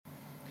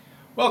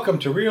Welcome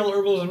to Real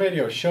Herbalism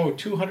Radio, show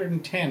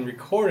 210,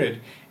 recorded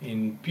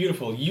in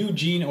beautiful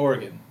Eugene,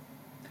 Oregon.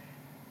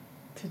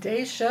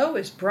 Today's show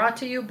is brought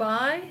to you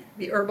by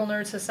the Herbal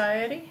Nerd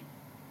Society.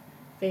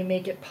 They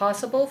make it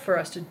possible for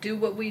us to do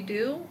what we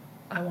do.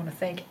 I want to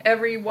thank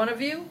every one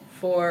of you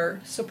for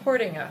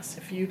supporting us.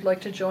 If you'd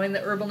like to join the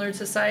Herbal Nerd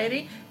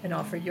Society and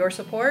offer your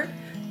support,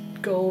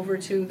 go over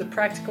to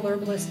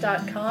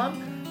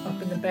thepracticalherbalist.com.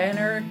 Up in the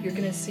banner, you're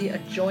going to see a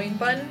join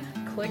button.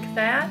 Click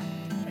that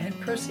and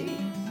proceed.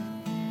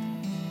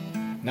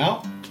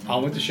 Now,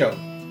 on with the show.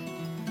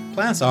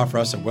 Plants offer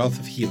us a wealth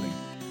of healing.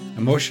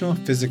 Emotional,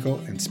 physical,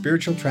 and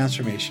spiritual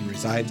transformation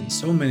resides in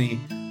so many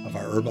of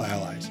our herbal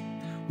allies.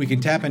 We can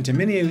tap into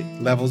many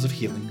levels of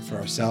healing for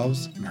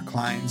ourselves and our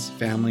clients,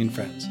 family, and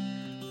friends,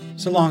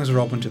 so long as we're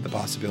open to the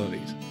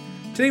possibilities.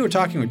 Today we're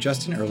talking with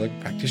Justin Ehrlich,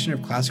 practitioner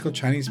of classical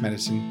Chinese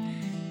medicine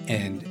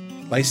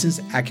and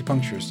licensed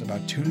acupuncturist,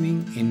 about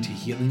tuning into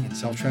healing and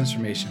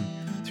self-transformation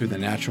through the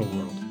natural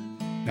world.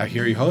 Now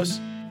here are your hosts,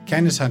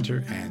 Candace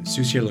Hunter and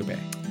Susier Lupe.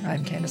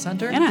 I'm Candace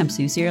Hunter. And I'm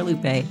Susier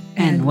Lupe.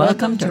 And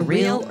welcome to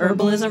Real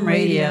Herbalism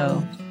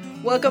Radio.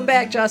 Welcome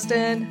back,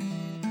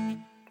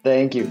 Justin.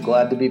 Thank you.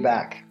 Glad to be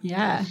back.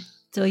 Yeah.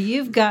 So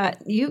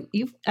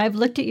I've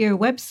looked at your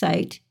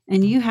website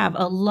and you have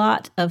a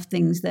lot of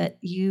things that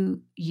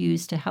you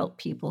use to help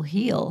people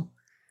heal.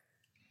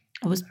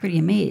 I was pretty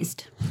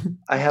amazed.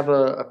 I have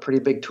a pretty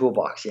big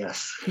toolbox,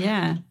 yes.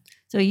 Yeah.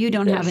 So you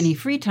don't have any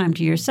free time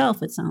to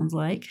yourself, it sounds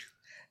like.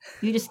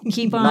 You just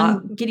keep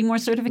on getting more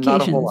certifications.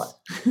 Not a whole lot.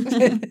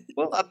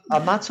 Well,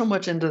 I'm not so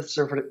much into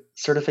the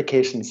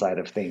certification side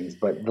of things,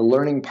 but the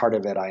learning part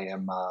of it, I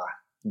am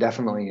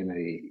definitely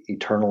an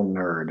eternal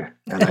nerd,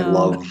 and I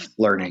love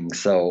learning.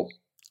 So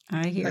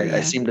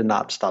I seem to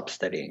not stop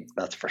studying.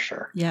 That's for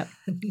sure. Yep.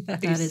 Nice.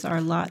 That is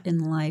our lot in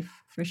life,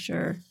 for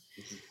sure.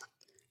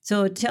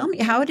 So tell me,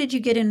 how did you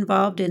get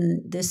involved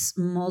in this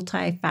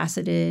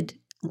multifaceted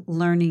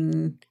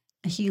learning,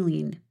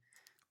 healing?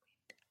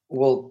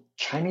 Well,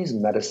 Chinese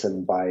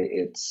medicine by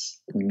its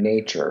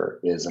nature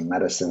is a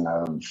medicine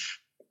of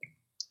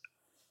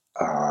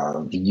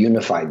the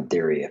unified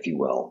theory, if you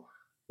will,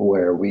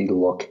 where we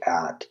look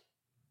at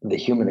the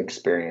human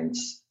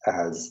experience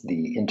as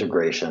the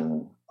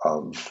integration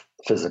of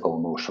physical,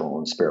 emotional,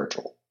 and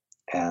spiritual.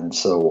 And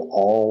so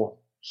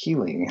all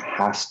healing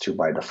has to,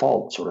 by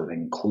default, sort of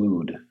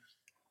include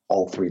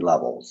all three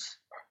levels.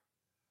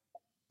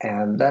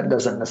 And that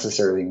doesn't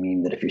necessarily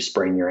mean that if you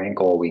sprain your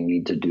ankle, we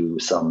need to do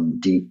some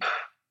deep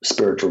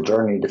spiritual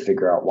journey to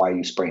figure out why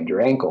you sprained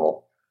your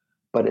ankle.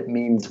 But it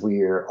means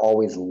we're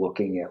always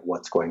looking at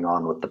what's going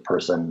on with the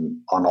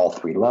person on all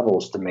three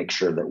levels to make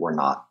sure that we're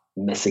not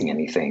missing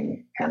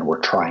anything and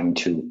we're trying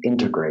to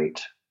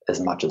integrate as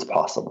much as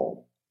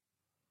possible.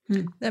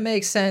 That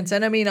makes sense.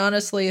 And I mean,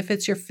 honestly, if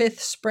it's your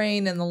fifth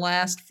sprain in the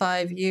last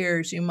 5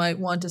 years, you might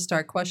want to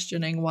start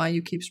questioning why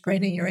you keep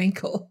spraining your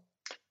ankle.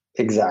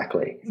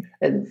 Exactly.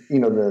 And,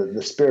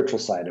 the spiritual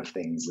side of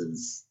things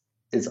is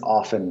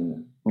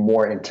often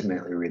more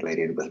intimately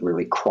related with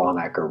really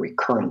chronic or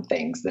recurrent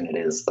things than it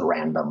is the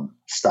random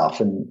stuff.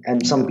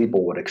 And some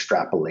people would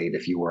extrapolate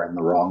if you were in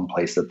the wrong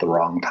place at the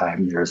wrong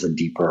time, there's a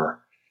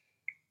deeper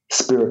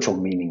spiritual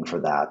meaning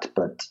for that.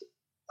 But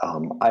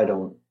I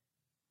don't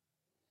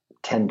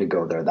tend to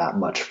go there that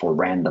much for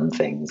random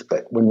things.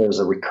 But when there's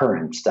a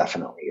recurrence,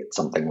 definitely it's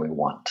something we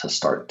want to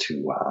start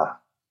to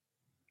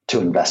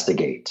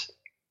investigate.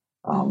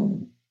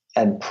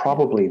 And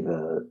probably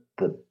the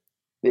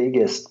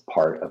biggest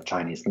part of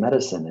Chinese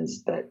medicine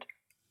is that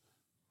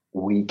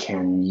we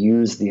can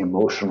use the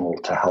emotional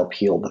to help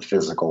heal the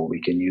physical.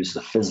 We can use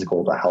the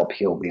physical to help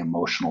heal the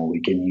emotional. We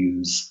can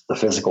use the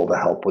physical to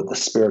help with the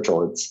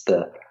spiritual. It's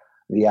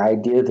the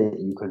idea that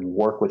you can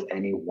work with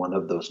any one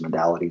of those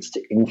modalities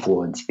to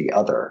influence the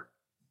other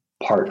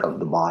part of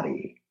the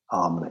body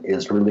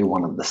is really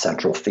one of the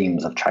central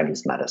themes of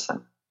Chinese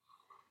medicine.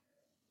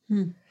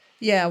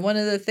 Yeah, one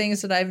of the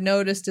things that I've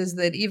noticed is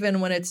that even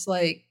when it's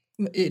like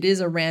it is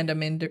a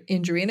random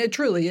injury, and it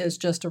truly is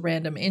just a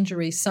random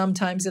injury,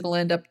 sometimes it'll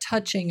end up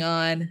touching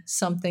on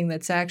something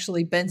that's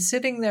actually been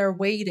sitting there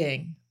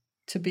waiting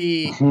to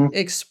be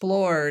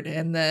explored.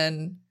 And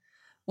then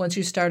once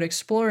you start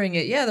exploring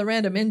it, the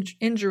random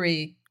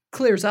injury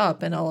clears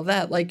up and all of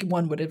that, like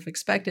one would have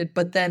expected.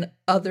 But then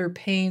other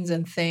pains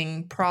and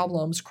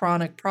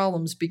chronic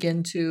problems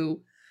begin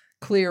to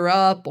clear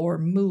up or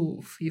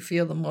move. You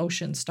feel the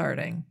motion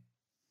starting.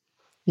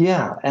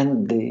 Yeah,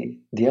 and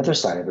the other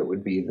side of it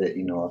would be that,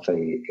 if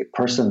a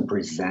person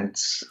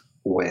presents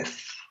with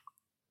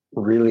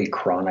really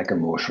chronic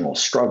emotional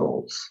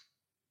struggles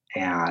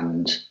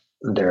and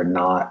they're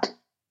not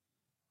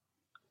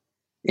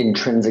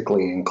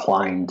intrinsically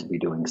inclined to be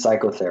doing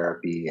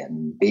psychotherapy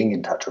and being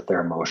in touch with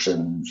their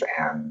emotions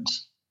and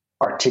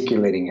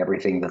articulating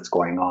everything that's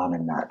going on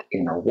in that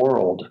inner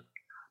world,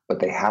 but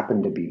they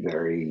happen to be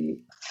very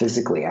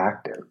physically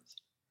active,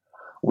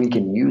 we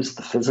can use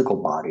the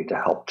physical body to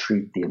help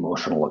treat the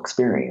emotional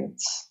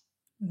experience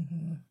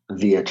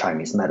via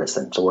Chinese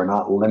medicine. So we're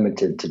not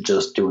limited to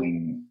just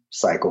doing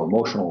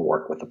psycho-emotional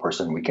work with the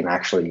person. We can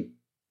actually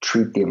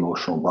treat the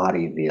emotional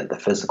body via the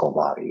physical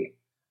body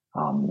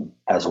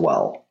as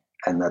well.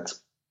 And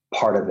that's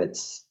part of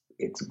its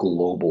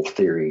global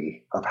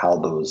theory of how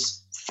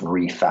those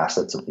three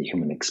facets of the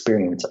human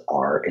experience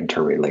are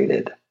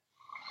interrelated.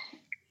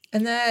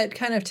 And that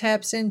kind of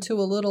taps into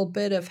a little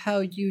bit of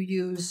how you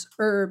use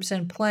herbs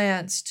and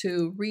plants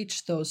to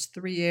reach those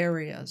three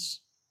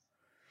areas.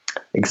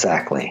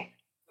 Exactly.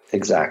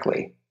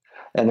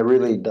 And it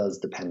really does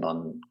depend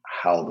on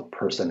how the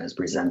person is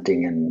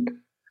presenting. And,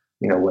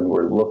 when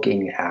we're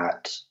looking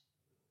at,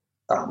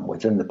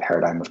 within the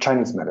paradigm of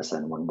Chinese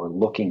medicine, when we're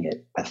looking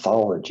at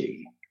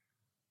pathology,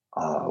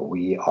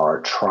 we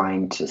are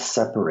trying to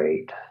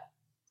separate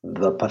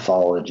the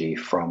pathology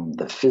from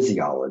the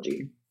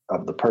physiology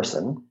of the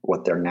person,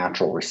 what their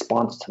natural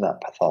response to that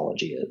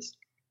pathology is,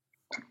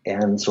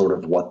 and sort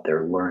of what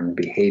their learned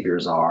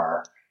behaviors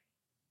are,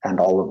 and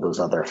all of those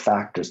other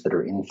factors that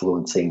are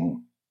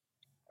influencing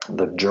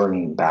the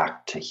journey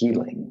back to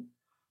healing.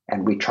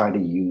 And we try to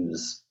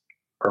use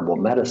herbal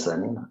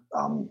medicine,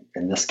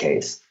 in this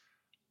case,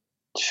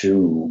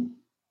 to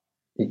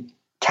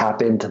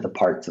tap into the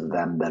parts of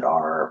them that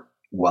are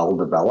well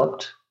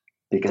developed,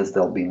 because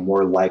they'll be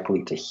more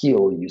likely to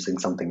heal using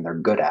something they're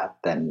good at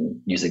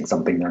than using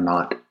something they're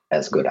not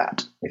as good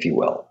at, if you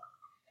will.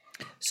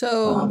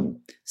 So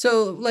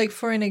like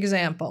for an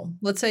example,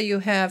 let's say you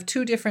have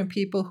two different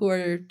people who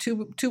are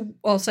two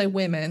I'll say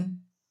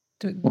women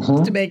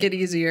to make it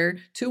easier,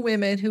 two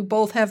women who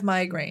both have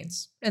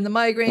migraines, and the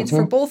migraines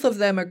for both of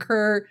them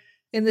occur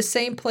in the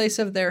same place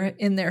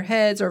in their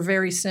heads, are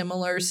very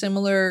similar,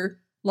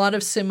 lot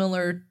of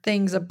similar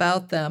things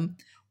about them.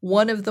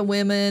 One of the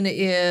women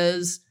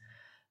is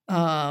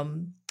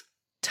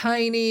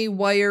tiny,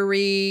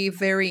 wiry,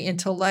 very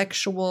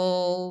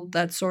intellectual,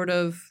 that sort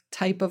of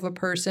type of a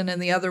person.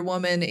 And the other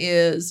woman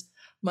is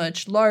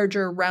much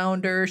larger,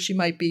 rounder. She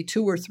might be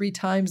 2 or 3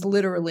 times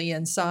literally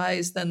in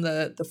size than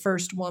the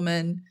first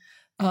woman.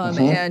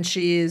 And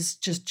she's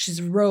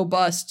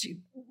robust,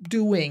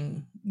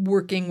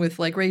 working with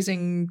like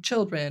raising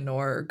children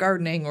or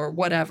gardening or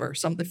whatever,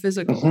 something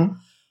physical.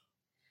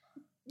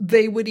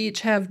 They would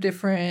each have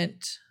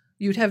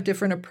you'd have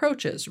different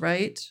approaches,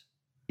 right?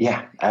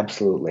 Yeah,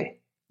 absolutely.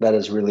 That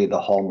is really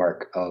the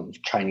hallmark of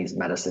Chinese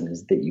medicine,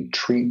 is that you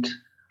treat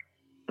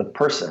the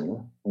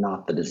person,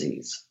 not the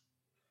disease.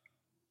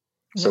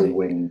 Right. So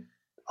when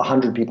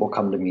 100 people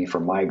come to me for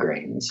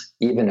migraines,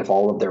 even if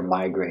all of their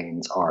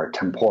migraines are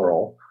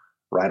temporal,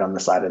 right on the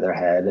side of their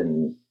head,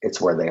 and it's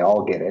where they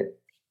all get it,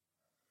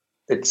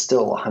 it's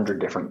still 100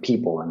 different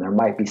people, and there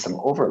might be some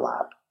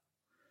overlap,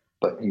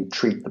 but you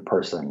treat the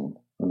person,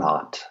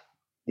 not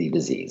the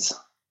disease.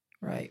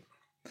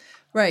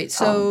 Right.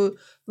 So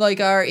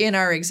in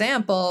our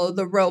example,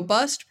 the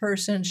robust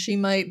person, she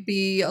might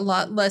be a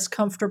lot less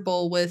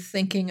comfortable with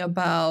thinking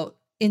about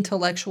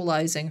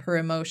intellectualizing her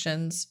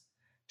emotions.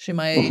 She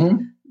might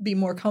be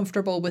more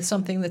comfortable with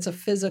something that's a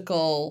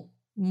physical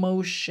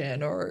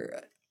motion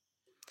or...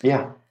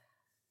 Yeah.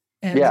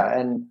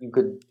 And you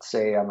could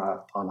say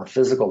on a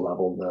physical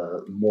level,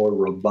 the more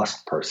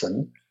robust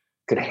person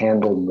could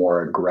handle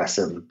more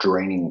aggressive,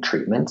 draining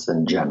treatments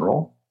in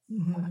general.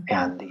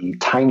 And the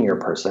tinier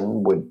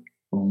person would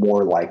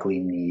more likely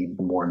need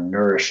more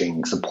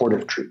nourishing,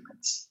 supportive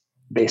treatments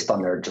based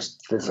on their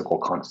just physical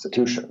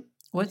constitution.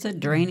 What's a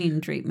draining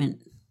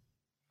treatment?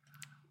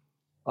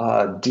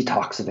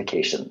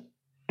 Detoxification,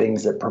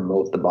 things that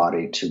promote the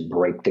body to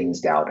break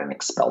things down and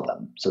expel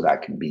them. So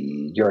that could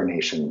be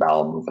urination,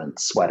 bowel movement,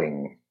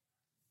 sweating,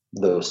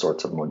 those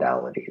sorts of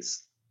modalities,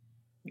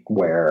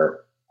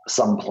 where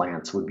some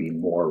plants would be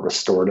more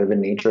restorative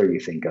in nature. You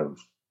think of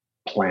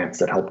plants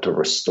that help to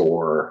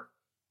restore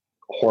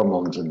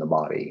hormones in the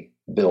body,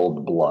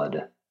 build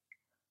blood,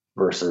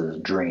 versus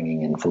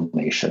draining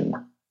inflammation.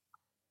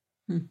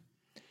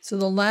 So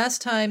the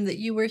last time that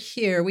you were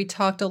here, we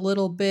talked a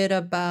little bit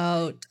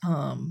about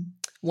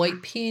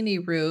white peony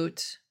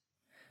root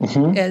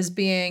as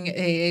being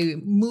a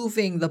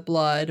moving the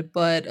blood,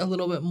 but a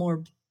little bit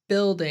more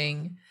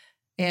building.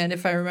 And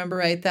if I remember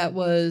right, that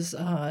was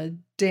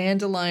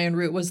dandelion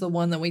root was the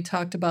one that we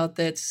talked about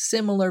that's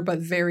similar but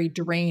very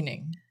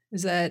draining.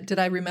 Did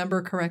I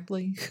remember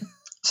correctly?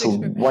 So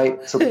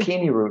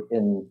peony root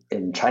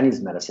in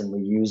Chinese medicine,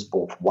 we use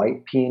both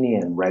white peony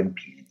and red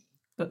peony.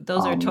 But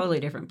those are totally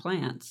different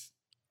plants.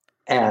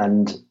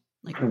 And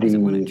is it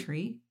one a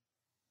tree?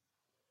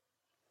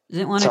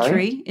 Isn't one a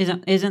tree?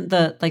 Isn't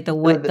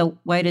the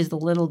white is the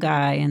little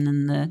guy, and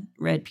then the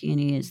red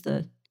peony is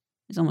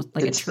almost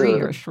like a tree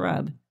or a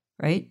shrub,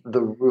 right?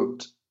 The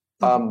root.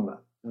 The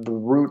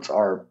roots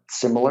are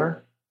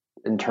similar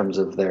in terms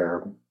of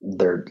their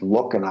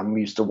look, and I'm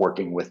used to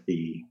working with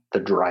the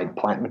dried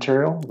plant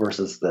material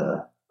versus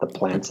the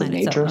plants in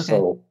nature.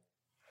 Itself, okay.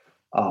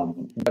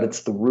 So, but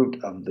it's the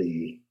root of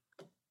the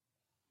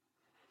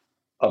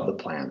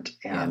plant,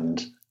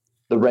 and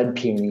the red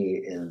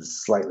peony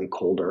is slightly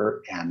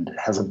colder and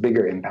has a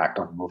bigger impact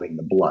on moving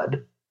the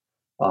blood,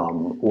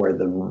 where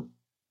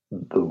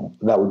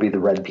that would be the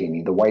red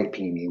peony. The white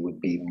peony would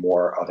be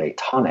more of a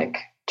tonic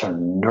to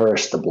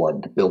nourish the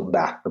blood, to build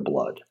back the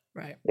blood.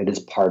 Right. It is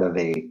part of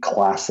a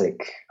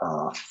classic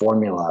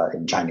formula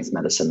in Chinese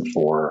medicine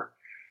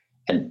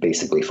and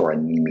basically for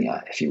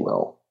anemia, if you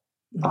will,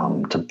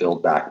 to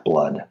build back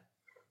blood.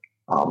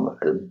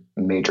 A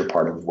major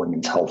part of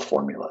women's health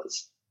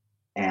formulas.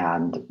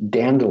 And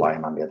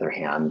dandelion, on the other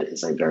hand,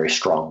 is a very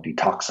strong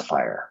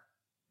detoxifier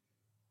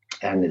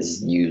and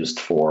is used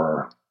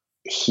for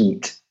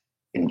heat,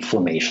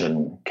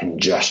 inflammation,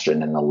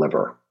 congestion in the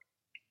liver.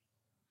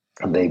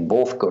 And they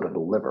both go to the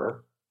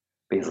liver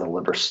because the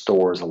liver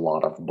stores a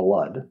lot of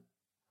blood,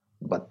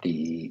 but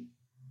the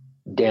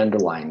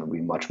dandelion would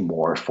be much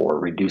more for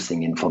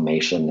reducing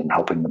inflammation and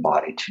helping the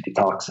body to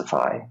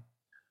detoxify,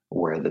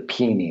 where the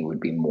peony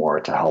would be more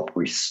to help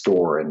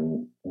restore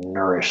and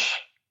nourish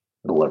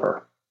the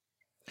liver.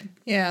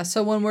 Yeah,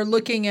 so when we're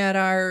looking at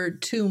our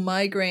two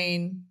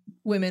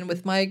women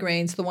with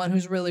migraines, the one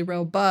who's really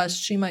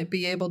robust, she might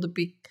be able to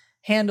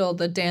handle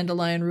the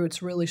dandelion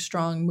root's really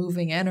strong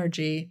moving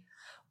energy,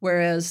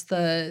 whereas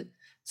the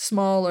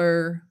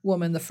smaller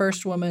woman, the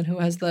first woman who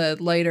has the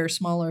lighter,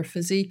 smaller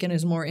physique and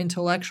is more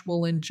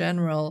intellectual in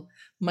general,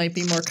 might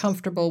be more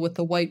comfortable with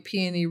the white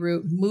peony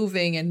root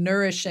moving and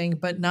nourishing,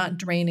 but not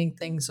draining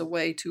things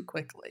away too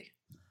quickly.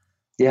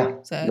 Yeah,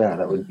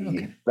 that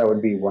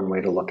would be one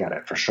way to look at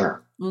it for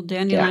sure. Well,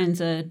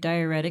 dandelion's a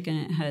diuretic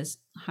and it has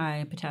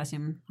high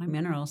potassium, high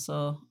minerals,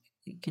 so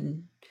it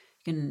can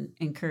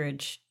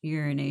encourage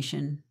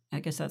urination. I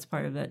guess that's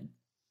part of it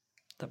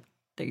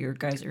that your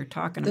guys are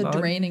talking about. The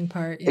draining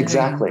part. Yeah.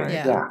 Exactly. Part.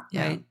 Yeah.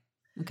 Right.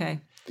 Okay.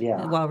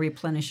 Yeah. While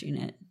replenishing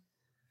it,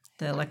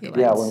 the electrolytes.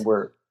 Yeah.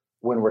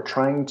 When we're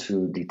trying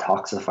to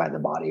detoxify the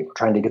body, we're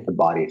trying to get the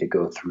body to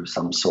go through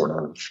some sort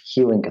of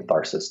healing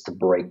catharsis to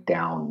break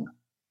down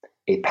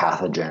a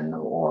pathogen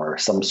or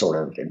some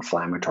sort of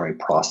inflammatory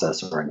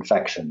process or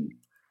infection,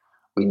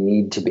 we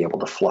need to be able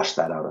to flush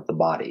that out of the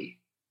body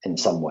in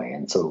some way.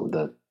 And so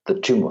the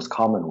two most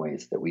common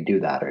ways that we do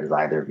that is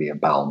either via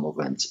bowel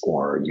movements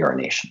or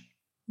urination.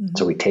 Mm-hmm.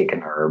 So we take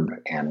an herb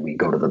and we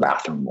go to the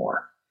bathroom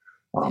more,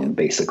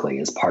 basically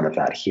as part of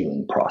that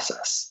healing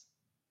process.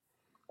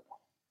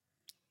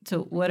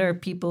 So what are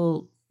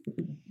people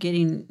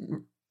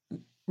getting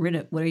rid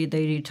of? What are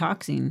they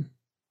detoxing?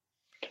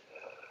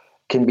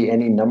 Can be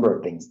any number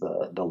of things.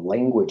 The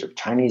language of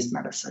Chinese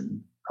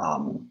medicine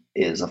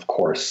is, of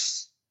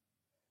course,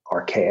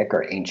 archaic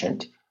or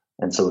ancient.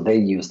 And so they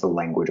use the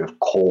language of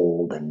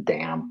cold and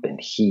damp and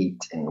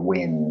heat and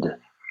wind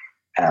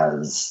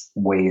as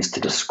ways to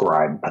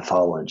describe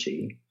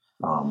pathology.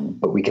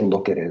 But we can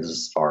look at it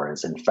as far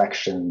as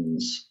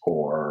infections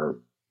or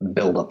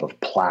buildup of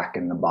plaque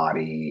in the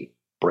body,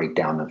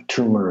 breakdown of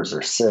tumors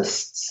or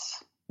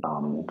cysts,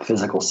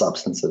 physical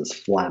substances,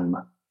 phlegm,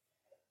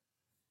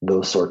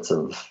 those sorts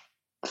of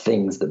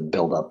things that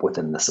build up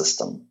within the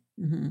system.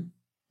 Mm-hmm.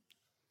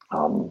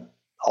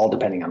 All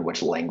depending on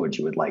which language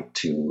you would like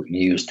to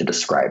use to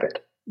describe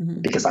it.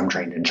 Mm-hmm. Because I'm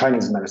trained in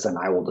Chinese medicine,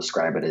 I will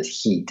describe it as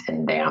heat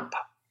and damp,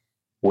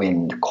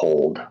 wind,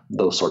 cold,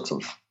 those sorts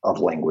of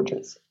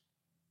languages.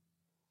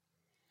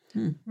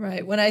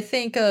 Right. When I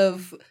think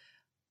of,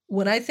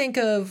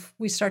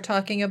 we start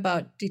talking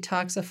about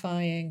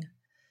detoxifying,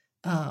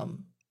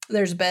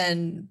 there's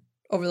been,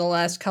 over the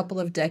last couple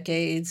of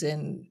decades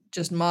in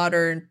just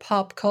modern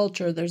pop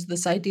culture, there's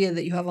this idea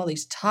that you have all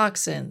these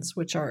toxins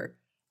which are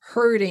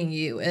hurting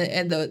you,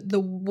 and the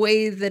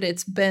way that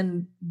it's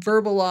been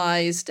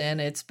verbalized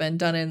and it's been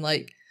done in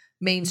like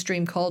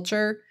mainstream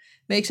culture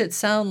makes it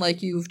sound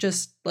like you've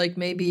just like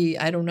maybe,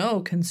 I don't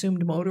know,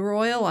 consumed motor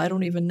oil. I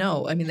don't even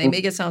know. I mean, they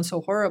make it sound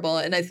so horrible.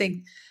 And I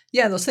think,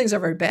 yeah, those things are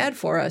very bad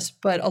for us,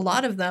 but a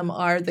lot of them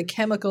are the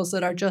chemicals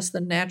that are just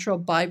the natural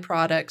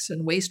byproducts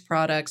and waste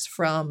products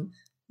from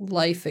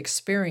life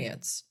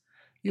experience.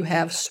 You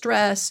have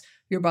stress,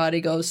 your body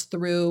goes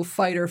through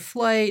fight or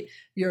flight,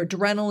 your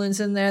adrenaline's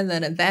in there,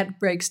 then that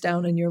breaks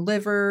down in your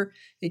liver.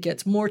 It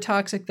gets more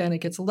toxic, then it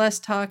gets less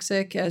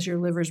toxic as your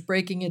liver's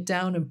breaking it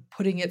down and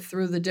putting it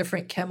through the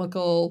different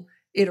chemical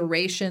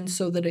iterations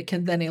so that it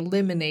can then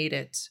eliminate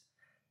it.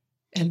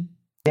 And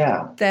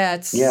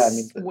that's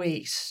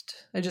waste.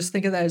 I just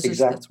think of that as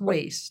that's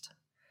waste.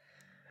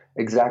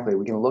 Exactly.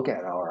 We can look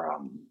at our,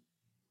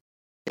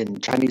 in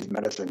Chinese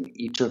medicine,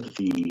 each of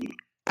the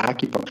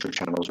acupuncture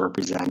channels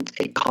represent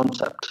a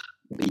concept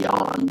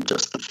beyond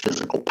just the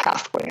physical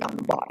pathway on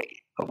the body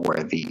of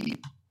where the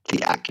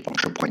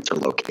acupuncture points are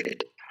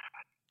located.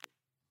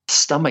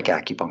 Stomach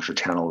acupuncture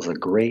channel is a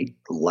great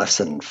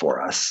lesson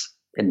for us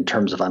in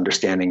terms of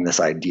understanding this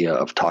idea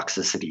of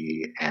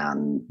toxicity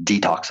and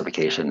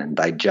detoxification and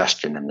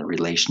digestion and the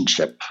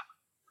relationship.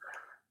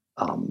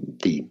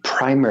 The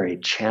primary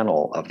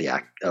channel of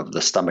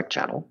the stomach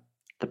channel,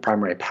 the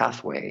primary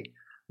pathway,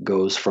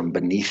 goes from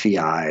beneath the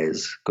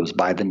eyes, goes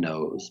by the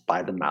nose,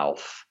 by the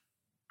mouth,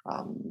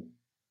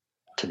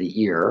 to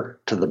the ear,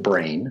 to the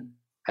brain,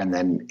 and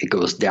then it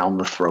goes down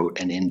the throat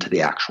and into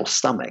the actual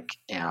stomach.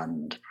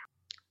 And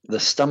the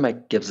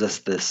stomach gives us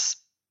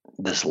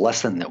this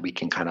lesson that we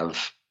can kind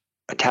of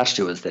attach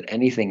to, is that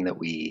anything that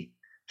we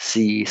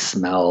see,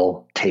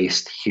 smell,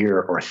 taste, hear,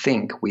 or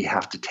think, we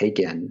have to take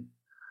in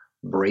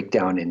break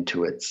down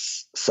into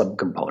its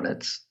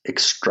subcomponents,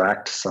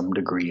 extract some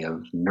degree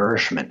of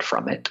nourishment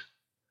from it,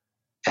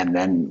 and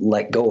then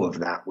let go of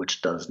that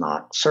which does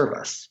not serve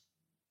us.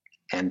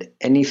 And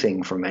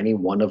anything from any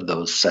one of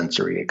those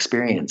sensory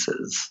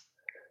experiences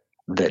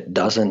that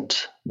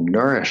doesn't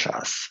nourish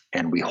us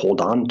and we hold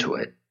on to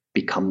it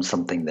becomes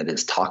something that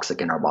is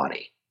toxic in our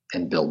body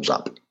and builds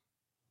up.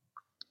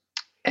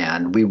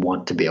 And we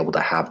want to be able to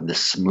have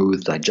this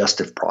smooth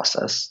digestive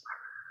process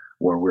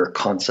where we're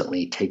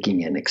constantly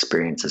taking in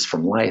experiences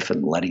from life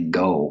and letting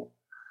go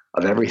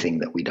of everything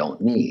that we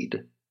don't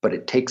need. But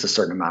it takes a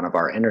certain amount of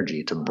our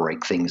energy to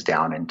break things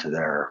down into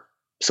their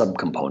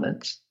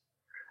subcomponents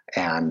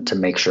and to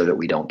make sure that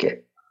we don't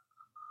get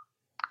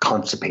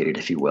constipated,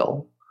 if you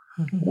will,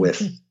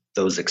 with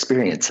those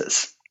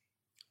experiences.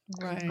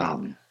 Right.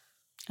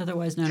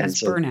 Otherwise known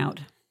as burnout.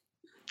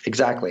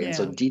 Exactly. Yeah. And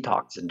so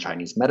detox in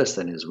Chinese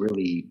medicine is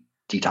really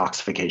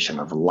detoxification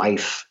of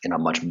life in a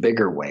much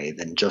bigger way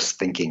than just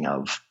thinking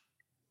of,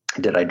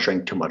 did I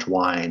drink too much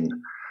wine,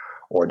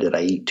 or did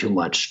I eat too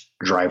much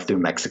drive-through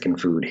Mexican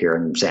food here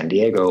in San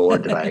Diego, or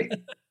did I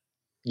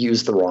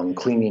use the wrong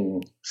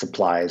cleaning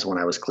supplies when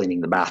I was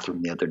cleaning the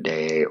bathroom the other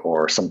day,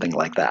 or something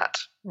like that.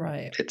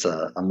 Right. It's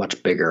a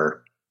much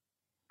bigger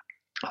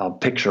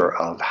picture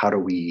of how do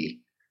we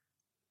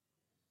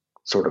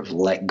sort of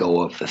let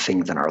go of the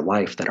things in our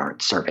life that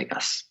aren't serving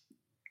us.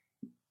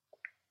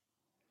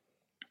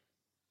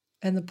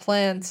 And the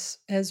plants,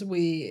 as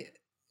we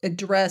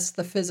address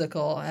the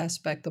physical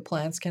aspect, the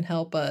plants can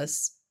help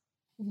us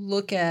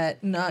look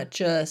at not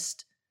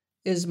just,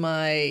 is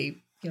my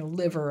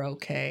liver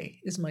okay?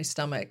 Is my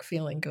stomach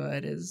feeling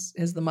good? Is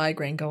the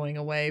migraine going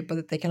away? But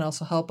that they can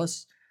also help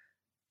us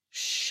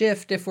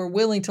shift, if we're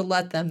willing to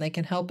let them, they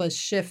can help us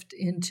shift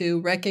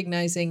into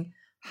recognizing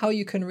how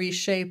you can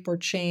reshape or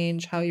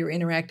change how you're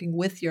interacting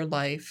with your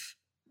life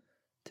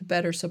to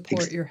better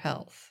support your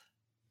health.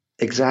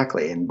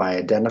 Exactly. And by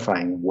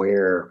identifying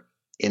where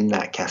in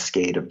that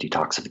cascade of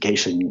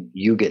detoxification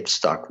you get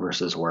stuck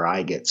versus where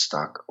I get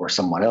stuck or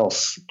someone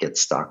else gets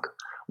stuck,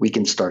 we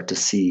can start to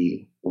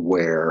see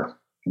where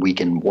we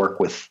can work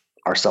with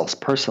ourselves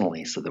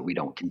personally so that we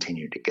don't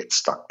continue to get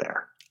stuck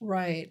there.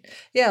 Right.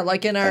 Yeah.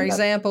 Like in our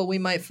example, we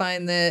might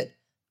find that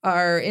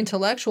our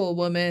intellectual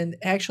woman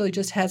actually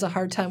just has a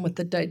hard time with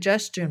the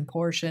digestion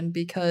portion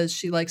because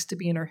she likes to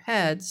be in her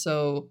head.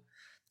 So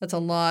that's a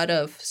lot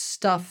of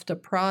stuff to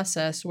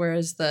process.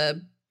 Whereas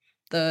the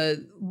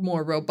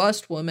more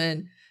robust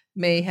woman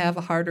may have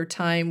a harder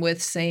time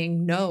with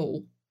saying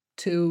no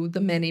to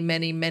the many,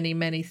 many, many,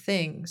 many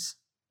things.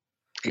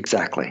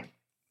 Exactly.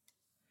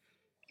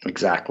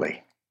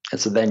 And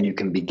so then you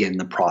can begin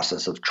the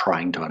process of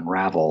trying to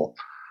unravel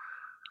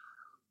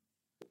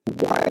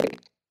why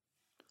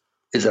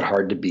is it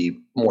hard to be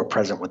more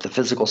present with the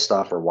physical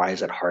stuff, or why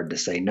is it hard to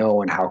say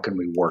no, and how can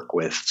we work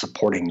with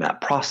supporting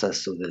that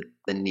process so that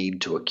the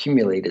need to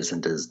accumulate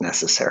isn't as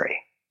necessary.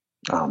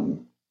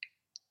 And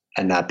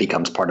that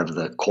becomes part of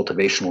the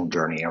cultivational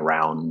journey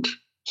around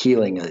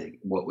healing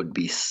what would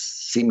be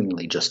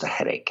seemingly just a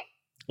headache.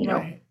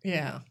 Right.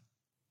 Yeah.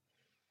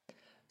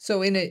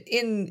 So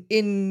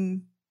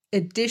in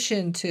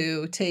addition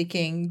to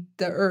taking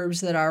the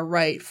herbs that are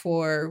right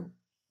for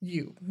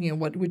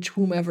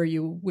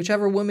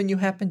whichever woman you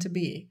happen to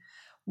be,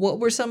 what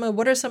are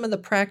some of the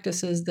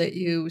practices that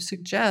you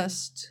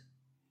suggest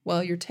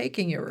while you're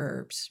taking your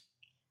herbs?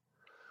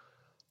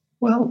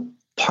 Well,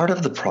 part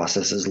of the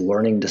process is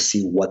learning to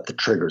see what the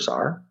triggers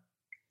are,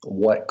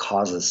 what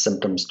causes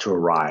symptoms to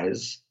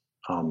arise.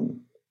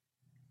 And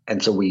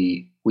so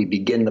we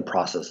begin the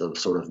process of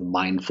sort of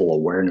mindful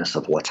awareness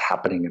of what's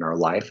happening in our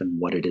life and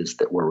what it is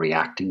that we're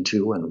reacting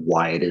to and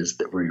why it is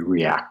that we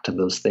react to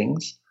those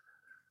things.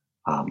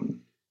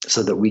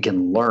 So that we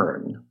can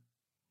learn.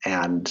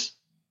 And,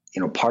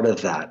 part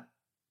of that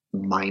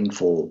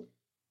mindfulness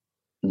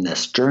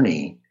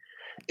journey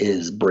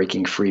is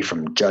breaking free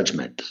from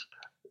judgment.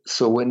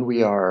 So when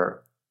we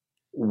are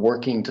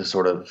working to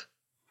sort of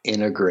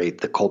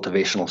integrate the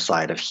cultivational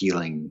side of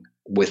healing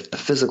with the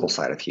physical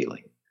side of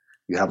healing,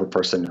 you have a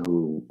person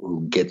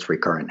who gets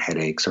recurrent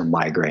headaches or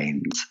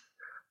migraines,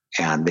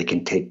 and they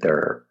can take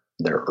their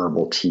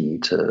herbal tea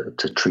to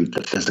treat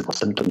the physical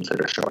symptoms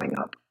that are showing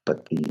up.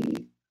 But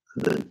the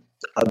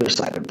other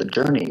side of the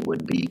journey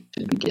would be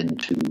to begin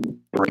to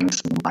bring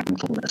some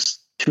mindfulness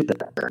to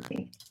that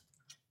journey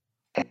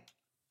and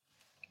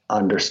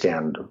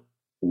understand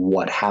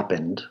what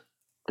happened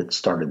that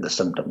started the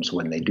symptoms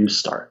when they do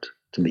start,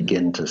 to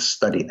begin to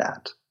study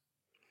that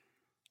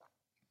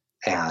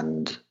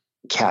and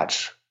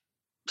catch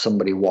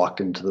somebody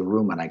walked into the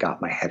room and I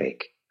got my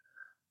headache.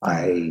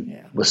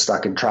 I was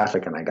stuck in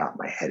traffic and I got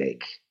my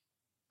headache.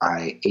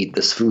 I ate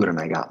this food and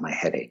I got my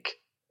headache.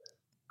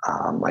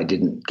 I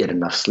didn't get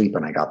enough sleep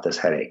and I got this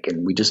headache.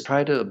 And we just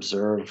try to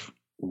observe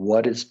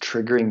what is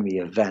triggering the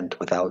event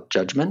without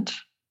judgment,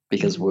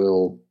 because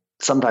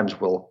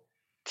sometimes we'll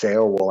say,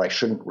 oh, well, I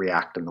shouldn't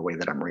react in the way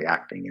that I'm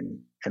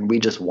reacting. And we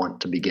just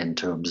want to begin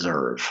to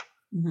observe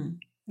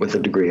with a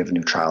degree of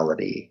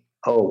neutrality.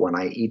 Oh, when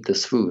I eat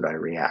this food, I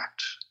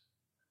react.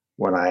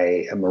 When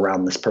I am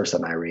around this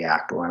person, I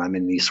react. When I'm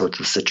in these sorts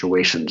of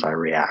situations, I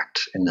react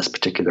in this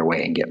particular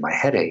way and get my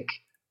headache.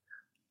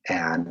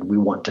 And we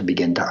want to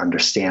begin to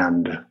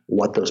understand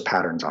what those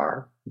patterns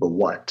are, the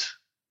what.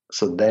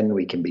 So then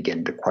we can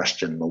begin to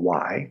question the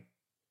why.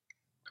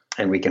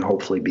 And we can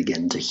hopefully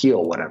begin to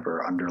heal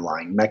whatever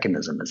underlying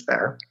mechanism is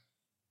there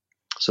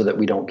so that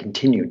we don't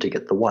continue to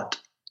get the what,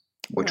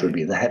 which would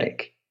be the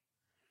headache.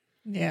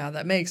 Yeah,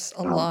 that makes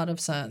a lot of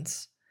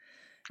sense.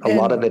 A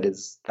lot of it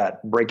is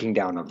that breaking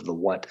down of the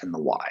what and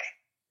the why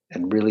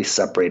and really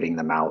separating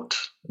them out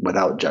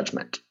without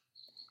judgment.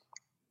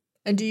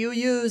 And do you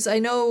use, I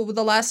know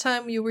the last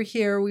time you were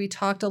here, we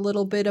talked a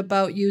little bit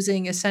about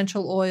using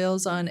essential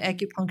oils on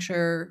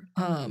acupuncture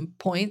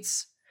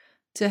points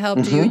to help.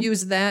 Mm-hmm. Do you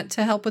use that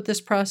to help with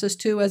this process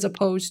too, as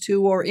opposed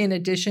to, or in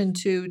addition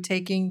to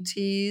taking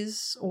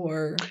teas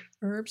or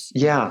herbs?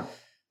 Yeah.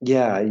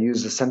 I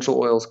use essential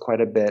oils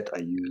quite a bit. I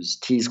use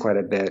teas quite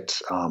a bit.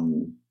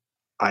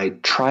 I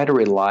try to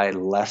rely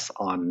less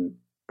on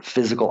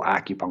physical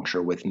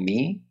acupuncture with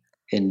me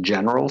in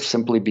general,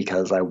 simply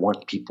because I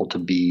want people to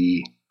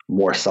be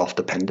more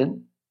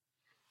self-dependent,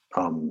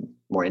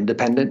 more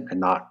independent, and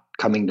not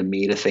coming to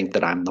me to think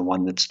that I'm the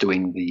one that's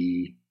doing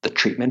the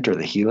treatment or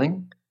the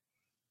healing.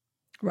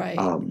 Right.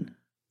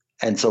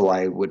 And so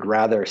I would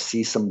rather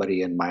see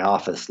somebody in my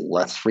office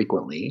less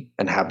frequently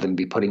and have them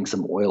be putting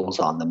some oils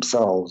on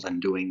themselves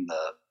and doing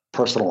the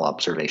personal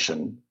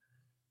observation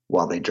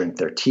while they drink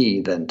their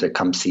tea than to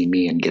come see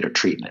me and get a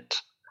treatment.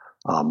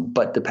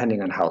 But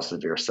depending on how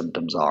severe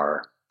symptoms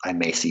are, I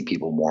may see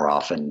people more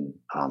often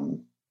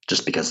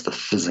just because the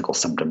physical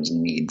symptoms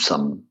need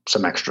some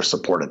extra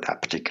support at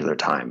that particular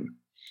time.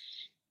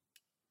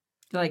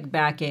 Like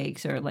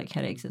backaches or like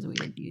headaches, as we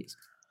would use.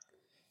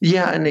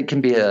 Yeah, and it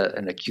can be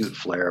an acute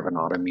flare of an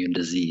autoimmune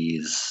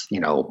disease,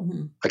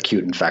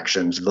 acute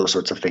infections, those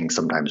sorts of things.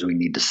 Sometimes we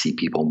need to see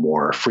people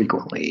more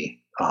frequently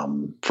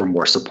for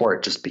more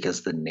support, just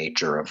because the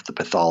nature of the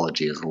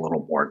pathology is a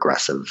little more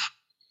aggressive.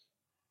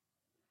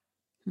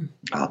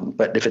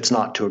 But if it's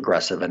not too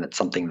aggressive and it's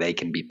something they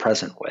can be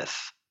present with,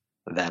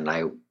 then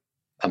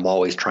I'm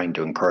always trying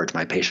to encourage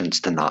my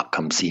patients to not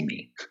come see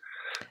me.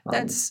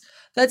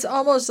 That's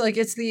almost like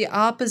it's the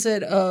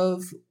opposite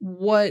of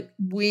what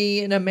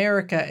we in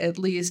America, at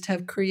least,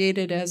 have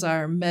created as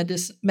our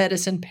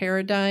medicine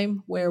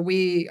paradigm, where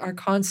we are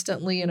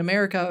constantly in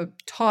America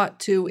taught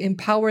to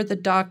empower the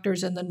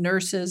doctors and the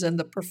nurses and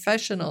the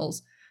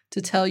professionals to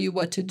tell you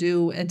what to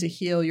do and to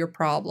heal your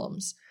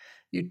problems.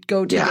 You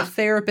go to the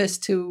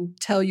therapist to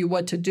tell you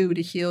what to do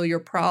to heal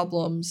your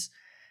problems,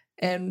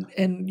 and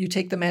you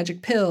take the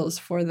magic pills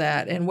for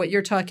that. And what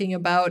you're talking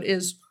about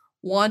is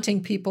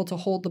wanting people to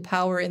hold the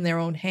power in their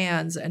own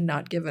hands and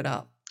not give it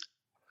up.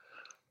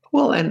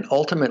 Well, and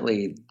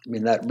ultimately,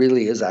 that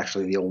really is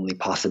actually the only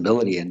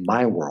possibility in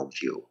my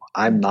worldview.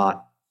 I'm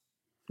not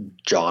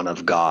John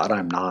of God.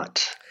 I'm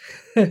not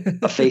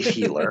a faith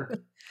healer,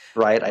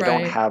 right? I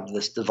don't have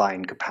this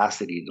divine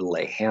capacity to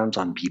lay hands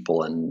on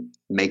people and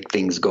make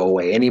things go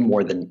away any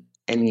more than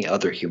any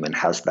other human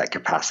has that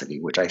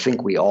capacity, which I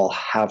think we all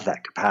have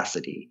that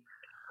capacity.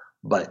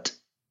 But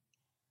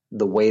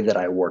the way that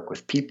I work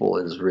with people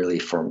is really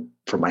for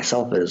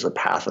myself is a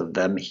path of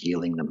them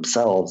healing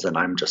themselves, and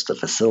I'm just a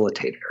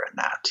facilitator in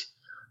that,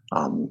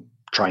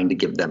 trying to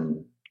give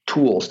them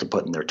tools to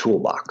put in their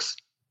toolbox.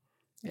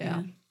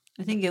 Yeah.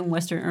 I think in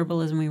Western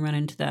herbalism, we run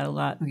into that a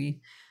lot.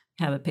 We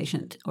have a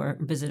patient or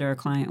visitor or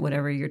client,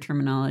 whatever your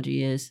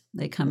terminology is,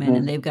 they come in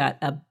and they've got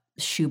a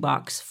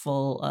shoebox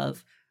full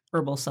of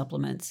herbal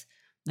supplements.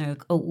 They're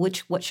like, oh,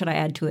 what should I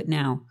add to it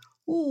now?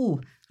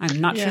 Ooh, I'm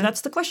not sure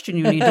that's the question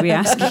you need to be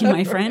asking,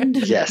 my friend.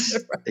 Yes,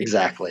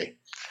 exactly.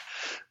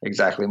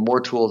 More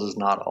tools is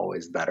not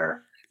always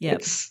better. Yep.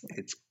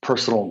 It's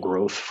personal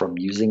growth from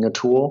using a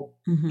tool.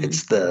 Mm-hmm.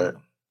 It's the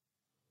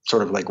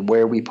sort of like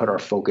where we put our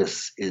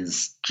focus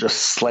is just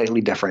slightly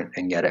different,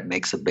 and yet it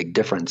makes a big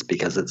difference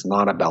because it's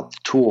not about the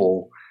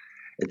tool.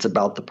 It's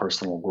about the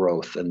personal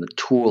growth, and the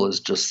tool is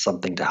just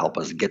something to help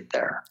us get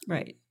there.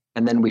 Right.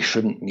 And then we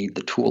shouldn't need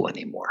the tool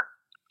anymore.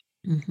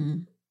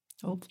 Mm-hmm.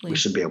 Hopefully. We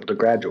should be able to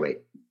graduate.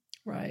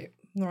 Right.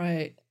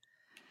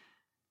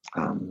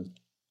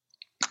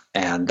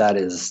 And that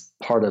is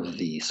part of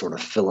the sort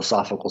of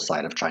philosophical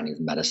side of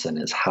Chinese medicine,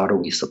 is how do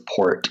we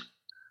support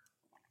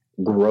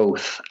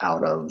growth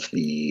out of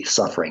the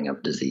suffering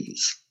of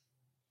disease?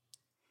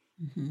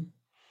 Mm-hmm.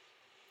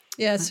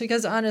 Yes,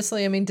 because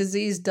honestly,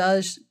 disease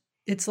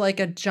it's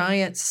like a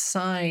giant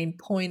sign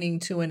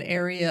pointing to an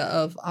area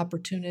of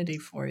opportunity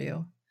for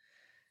you.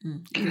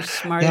 You're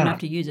smart enough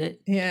to use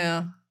it.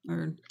 Yeah.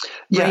 Or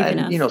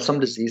and some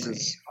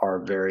diseases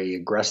are very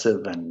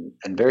aggressive and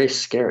very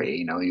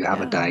scary. You have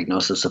a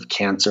diagnosis of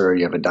cancer,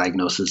 you have a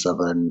diagnosis of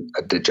a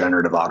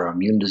degenerative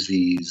autoimmune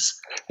disease,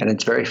 and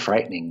it's very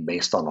frightening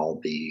based on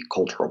all the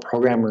cultural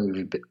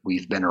programming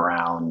we've been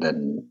around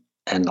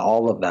and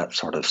all of that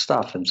sort of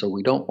stuff. And so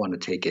we don't want to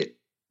take it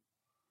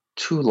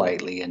too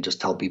lightly and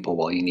just tell people,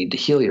 well, you need to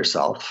heal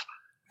yourself.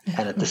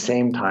 And at the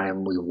same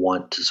time, we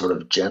want to sort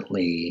of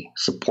gently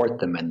support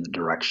them in the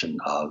direction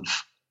of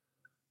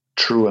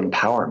true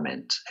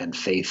empowerment and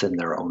faith in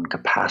their own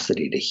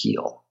capacity to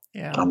heal.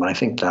 Yeah. I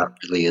think that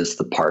really is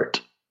the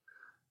part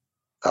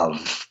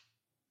of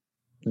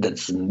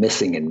that's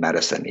missing in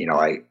medicine.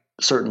 I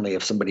certainly,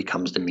 if somebody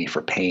comes to me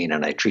for pain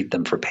and I treat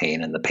them for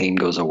pain and the pain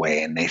goes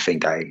away and they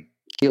think I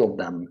healed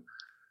them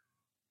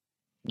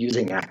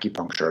using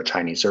acupuncture or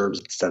Chinese herbs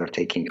instead of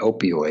taking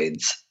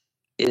opioids,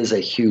 is a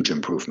huge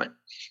improvement.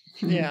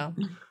 Yeah.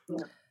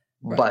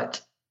 Right.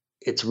 But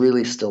it's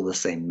really still the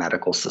same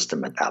medical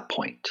system at that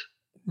point.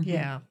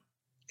 Yeah.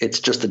 It's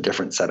just a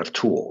different set of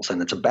tools,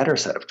 and it's a better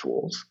set of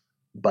tools.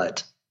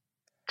 But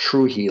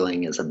true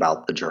healing is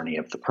about the journey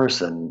of the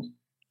person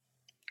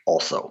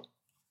also.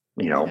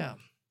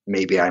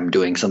 Maybe I'm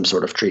doing some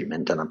sort of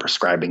treatment and I'm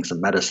prescribing some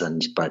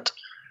medicines, but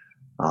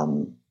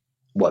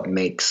what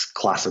makes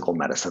classical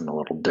medicine a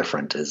little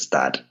different is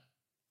that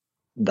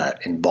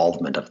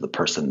involvement of the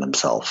person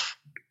themselves.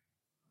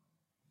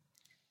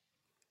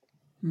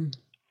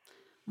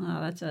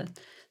 Wow,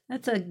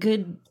 that's a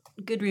good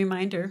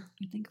reminder,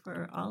 I think,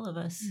 for all of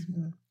us.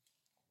 Mm-hmm.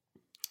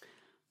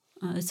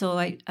 So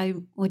I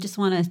would just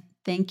want to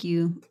thank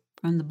you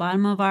from the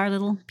bottom of our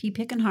little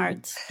pea-picking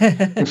hearts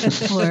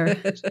for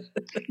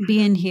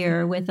being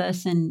here with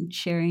us and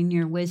sharing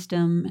your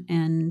wisdom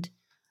and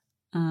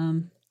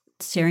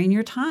sharing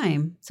your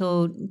time.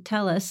 So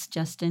tell us,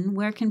 Justin,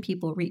 where can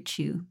people reach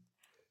you?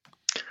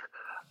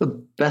 The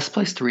best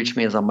place to reach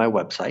me is on my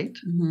website,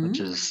 which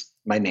is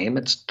my name.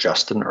 It's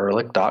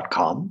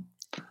justinehrlich.com.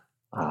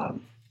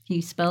 Can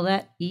you spell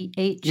that?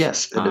 E-H-R?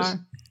 Yes, it is.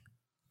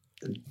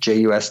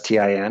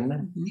 JUSTINEHRLICH.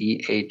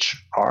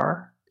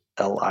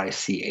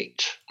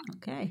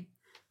 Okay,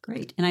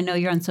 great. And I know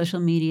you're on social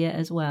media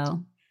as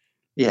well.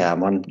 Yeah,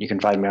 you can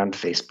find me on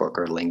Facebook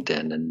or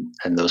LinkedIn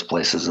and those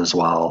places as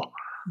well.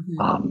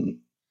 Mm-hmm.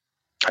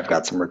 I've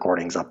got some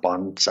recordings up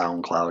on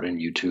SoundCloud and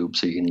YouTube,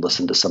 so you can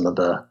listen to some of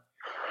the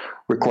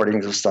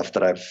recordings of stuff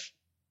that I've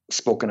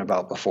spoken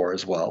about before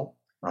as well.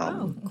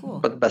 Cool.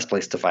 But the best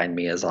place to find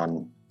me is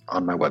on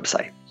my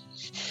website.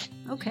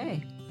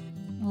 Okay.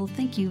 Well,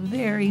 thank you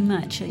very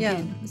much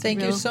again. Yeah,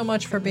 thank you so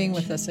much for being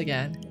with us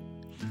again.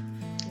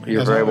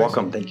 You're very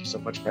welcome. Thank you so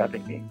much for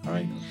having me. All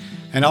right.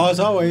 And as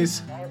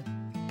always,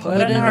 put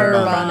an herb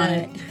on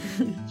it.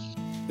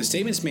 The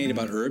statements made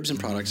about herbs and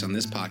products on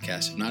this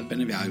podcast have not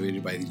been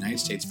evaluated by the United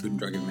States Food and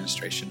Drug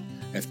Administration,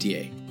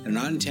 FDA, and are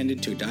not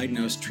intended to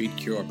diagnose, treat,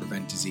 cure, or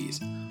prevent disease.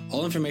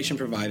 All information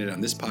provided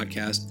on this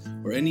podcast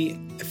or any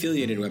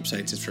affiliated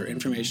websites is for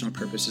informational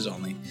purposes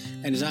only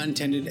and is not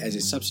intended as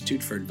a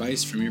substitute for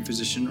advice from your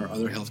physician or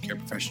other healthcare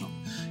professional.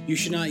 You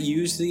should not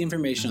use the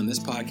information on this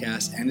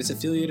podcast and its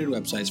affiliated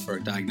websites for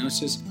a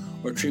diagnosis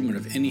or treatment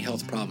of any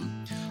health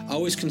problem.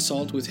 Always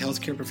consult with a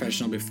healthcare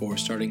professional before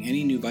starting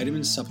any new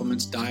vitamins,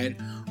 supplements, diet,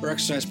 or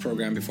exercise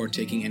program before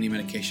taking any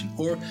medication,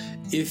 or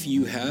if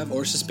you have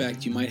or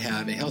suspect you might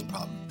have a health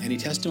problem. Any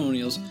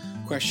testimonials,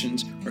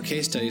 questions, or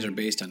case studies are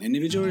based on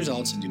individual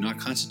results and do not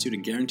constitute a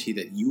guarantee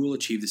that you will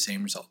achieve the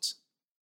same results.